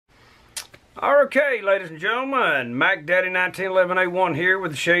Okay, ladies and gentlemen, Mac Daddy 1911A1 here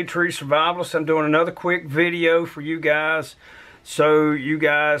with the Shade Tree Survivalist. I'm doing another quick video for you guys so you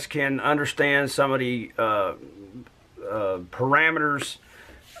guys can understand some of the parameters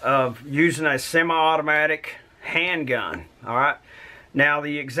of using a semi-automatic handgun. Alright, now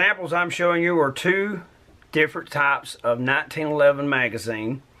the examples I'm showing you are two different types of 1911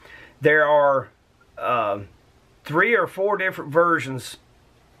 magazine. There are 3 or 4 different versions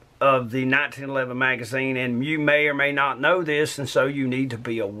of the 1911 magazine, and you may or may not know this, and so you need to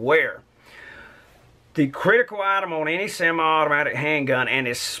be aware. The critical item on any semi-automatic handgun, and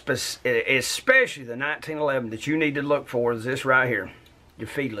especially the 1911, that you need to look for is this right here, your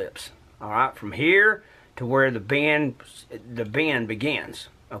feed lips. All right, from here to where the bend begins.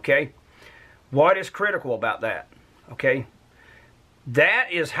 Okay, what is critical about that? Okay,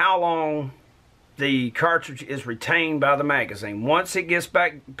 that is how long the cartridge is retained by the magazine. Once it gets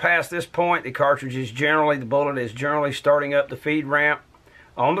back past this point, the cartridge is generally, the bullet is generally starting up the feed ramp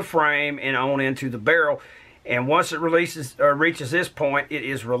on the frame and on into the barrel. And once it releases or reaches this point, it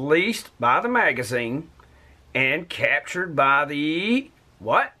is released by the magazine and captured by the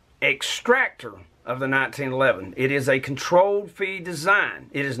extractor of the 1911. It is a controlled feed design.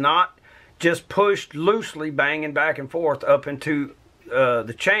 It is not just pushed loosely, banging back and forth up into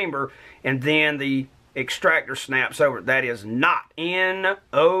the chamber and then the extractor snaps over. That is not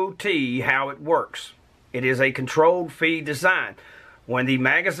N-O-T how it works. It is a controlled feed design. When the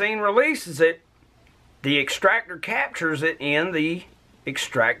magazine releases it, the extractor captures it in the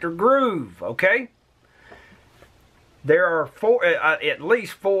extractor groove. Okay, there are at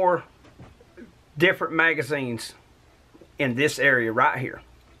least 4 different magazines in this area right here.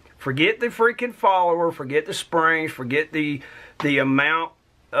 Forget the freaking follower, forget the springs, forget the amount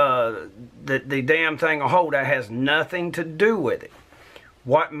the damn thing will hold. That has nothing to do with it.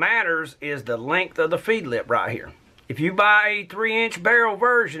 What matters is the length of the feed lip right here. If you buy a 3-inch barrel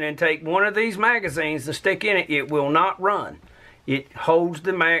version and take one of these magazines and stick in it, it will not run. It holds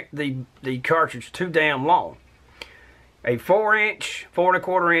the cartridge too damn long. A 4-inch, 4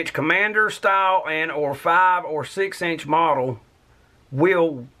 1/4 inch Commander style and or 5 or 6-inch model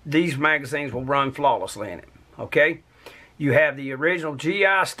these magazines will run flawlessly in it. Okay, you have the original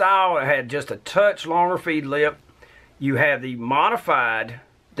GI style that had just a touch longer feed lip. You have the modified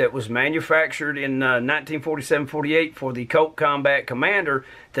that was manufactured in 1947-48 for the Colt Combat Commander,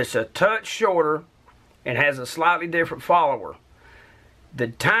 that's a touch shorter and has a slightly different follower. The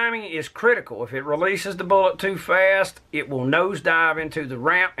timing is critical. If it releases the bullet too fast, it will nosedive into the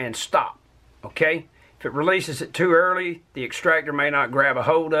ramp and stop. Okay, if it releases it too early, the extractor may not grab a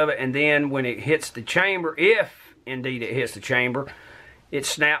hold of it, and then when it hits the chamber, if indeed it hits the chamber, it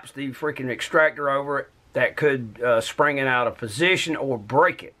snaps the freaking extractor over it. That could spring it out of position or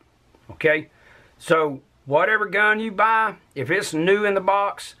break it. Okay, so whatever gun you buy, if it's new in the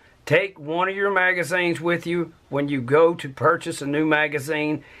box, take one of your magazines with you when you go to purchase a new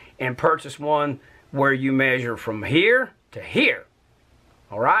magazine, and purchase one where you measure from here to here.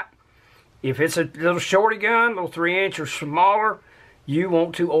 Alright, if it's a little shorty gun, little 3-inch or smaller, you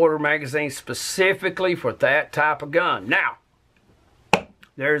want to order magazines specifically for that type of gun. Now,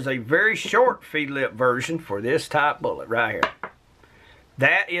 there's a very short feed lip version for this type bullet right here.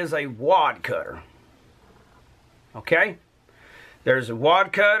 That is a wad cutter. Okay? There's a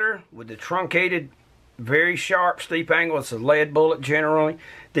wad cutter with the truncated, very sharp, steep angle. It's a lead bullet generally.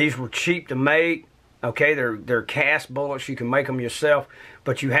 These were cheap to make. Okay, they're cast bullets. You can make them yourself,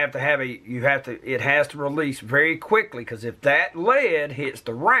 but you have to have it has to release very quickly, because if that lead hits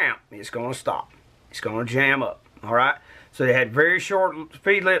the ramp, it's going to stop. It's going to jam up. All right. So they had very short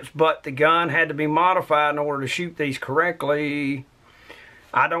feed lips, but the gun had to be modified in order to shoot these correctly.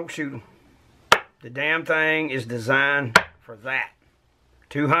 I don't shoot them. The damn thing is designed for that.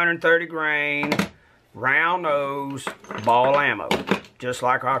 230 grain, round nose, ball ammo. Just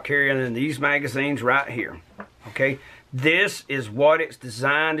like I'll carry in these magazines right here. Okay, this is what it's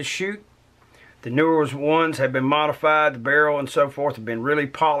designed to shoot. The newer ones have been modified. The barrel and so forth have been really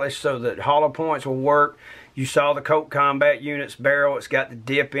polished so that hollow points will work. You saw the Colt Combat Unit's barrel. It's got the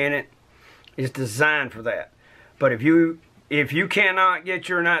dip in it. It's designed for that. But if you cannot get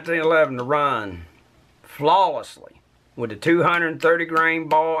your 1911 to run flawlessly with the 230 grain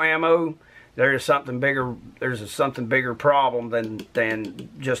ball ammo, there's something bigger. There's a something bigger problem than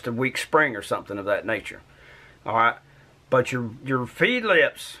just a weak spring or something of that nature. All right, but your feed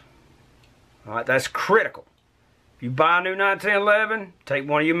lips. All right, that's critical. If you buy a new 1911, take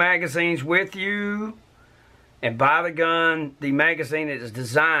one of your magazines with you and buy the gun, the magazine it is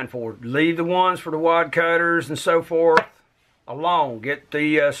designed for. Leave the ones for the wad cutters and so forth alone. Get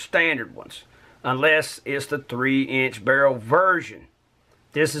the standard ones, unless it's the 3-inch barrel version.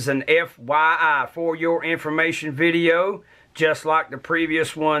 This is an FYI, for your information video, just like the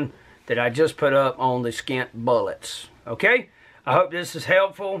previous one that I just put up on the skint bullets. Okay? I hope this is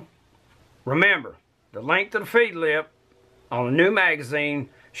helpful. Remember, the length of the feed lip on a new magazine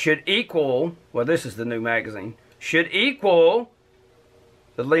should equal, well, this is the new magazine, should equal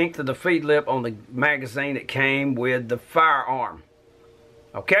the length of the feed lip on the magazine that came with the firearm.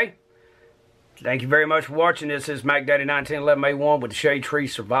 Okay? Thank you very much for watching. This is Mac Daddy 1911A1 with the Shade Tree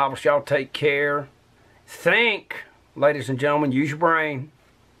Survival. Y'all take care. Think, ladies and gentlemen, use your brain.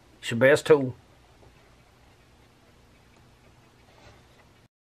 It's your best tool.